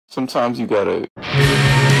Sometimes you gotta. Oh!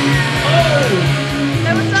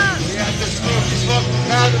 Hey, what's up? We got the smoky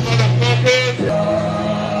mountain, motherfuckers!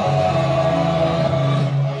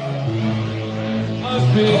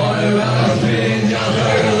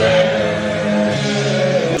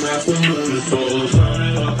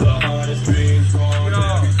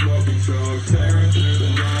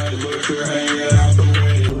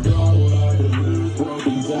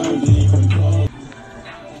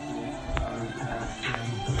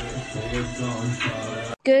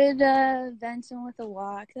 Good venting with a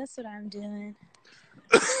walk. That's what I'm doing.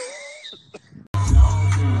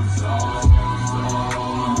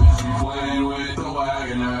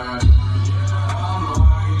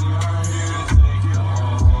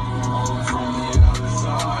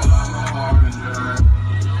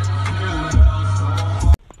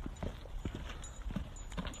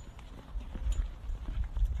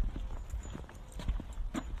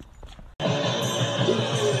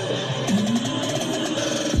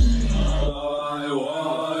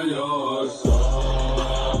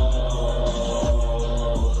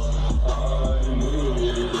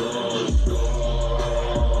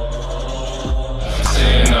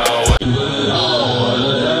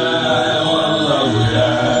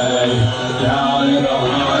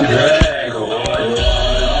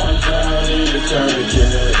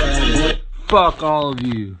 Fuck all of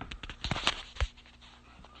you.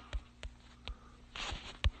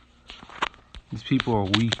 These people are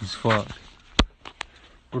weak as fuck.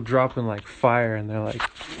 We're dropping like fire and they're like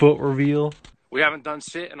foot reveal. We haven't done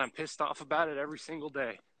shit and I'm pissed off about it every single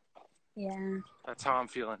day. Yeah. That's how I'm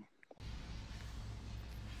feeling.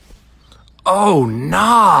 Oh,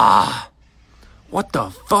 nah. What the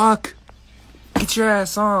fuck? Get your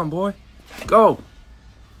ass on, boy. Go.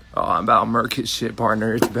 Oh, I'm about to murk his shit,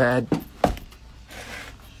 partner. It's bad.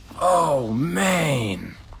 Oh,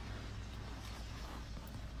 man.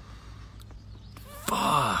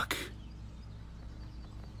 Fuck.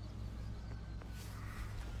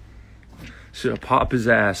 Should have popped his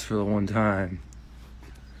ass for the one time.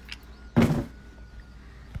 I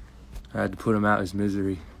had to put him out his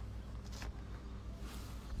misery.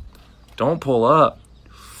 Don't pull up.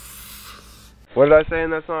 What did I say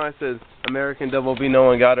in that song? I said, American double B, no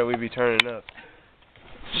one got it, we be turning up.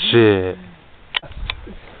 Shit.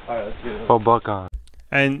 Alright, let's get it. Full buck on.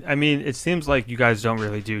 And I mean, it seems like you guys don't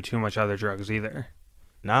really do too much other drugs either.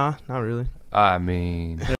 Nah, not really. I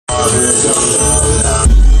mean...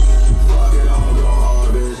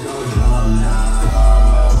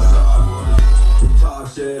 Talk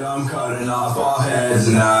shit, I'm cutting off all heads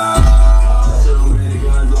now. Too many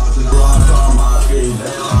gun blocks and rocks on my feet,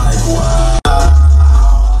 they like wow.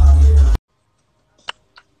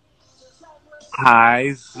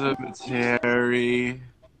 Hi, Sematary.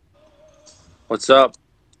 What's up,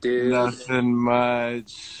 dude? Nothing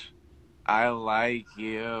much. I like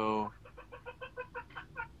you.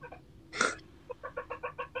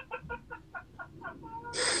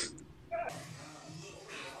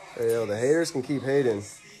 Hey, yo, the haters can keep hating.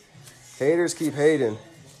 Haters keep hating.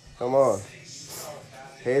 Come on.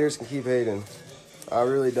 Haters can keep hating. I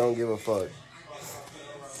really don't give a fuck.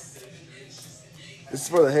 This is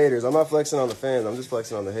for the haters. I'm not flexing on the fans. I'm just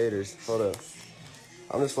flexing on the haters. Hold up.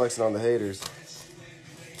 I'm just flexing on the haters.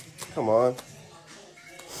 Come on.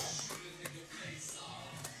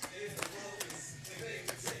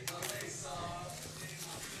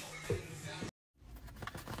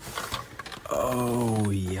 Oh,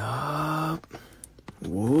 yup.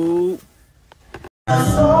 Whoa.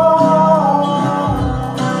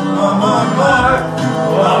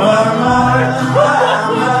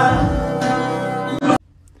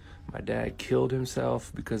 My dad killed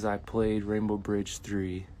himself because I played Rainbow Bridge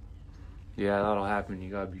 3. Yeah, that'll happen. You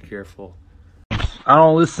gotta be careful. I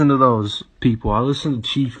don't listen to those people. I listen to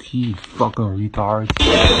Chief Keef. Fucking retards.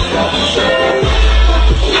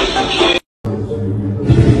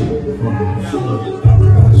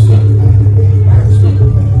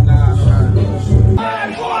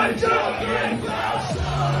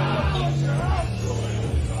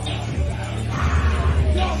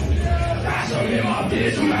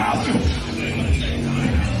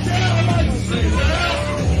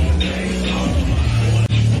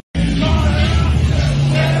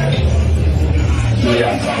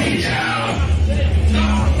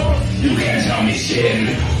 You can't tell me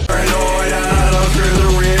shit. Paranoid, I look through the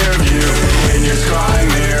rear view in your sky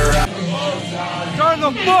mirror. Turn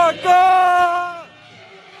the fuck up!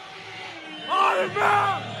 Haunted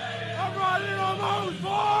Mound! I'm riding on those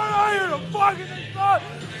board! I hear the fucking stuff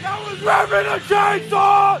that was ripping the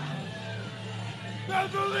chainsaw! Best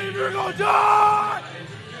believe you're gonna die!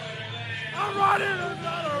 I'm riding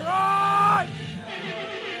another ride!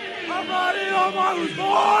 I'm riding on my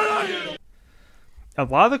horse. A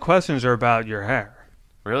lot of the questions are about your hair.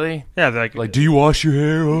 Really? Yeah, like do you wash your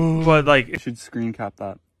hair? Oh. but like I should screen cap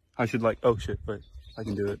that. I should like, oh shit, wait, I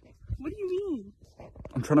can do it. What do you mean?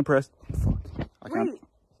 I'm trying to press, fuck, I can't.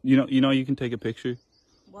 You know you can take a picture?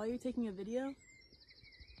 While you're taking a video?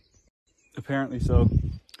 Apparently so.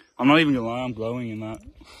 I'm not even gonna lie, I'm glowing in that.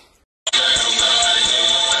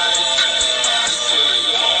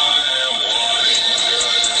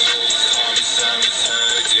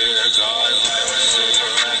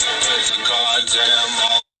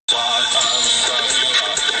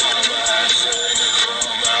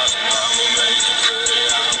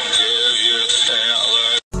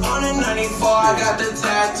 I got the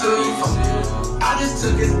tattoo. I just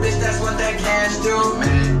took his bitch, that's what that cash do.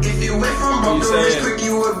 If you went from broke to rich quick,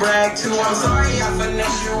 you would brag too. I'm sorry I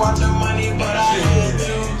finesse you out your money, but I hate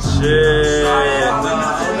you. Shit.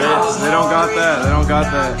 They don't got that. They don't got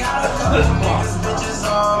that.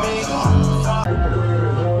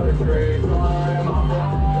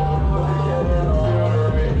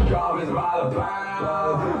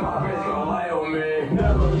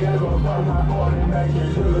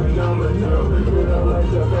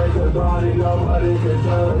 Nobody can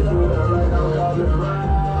tell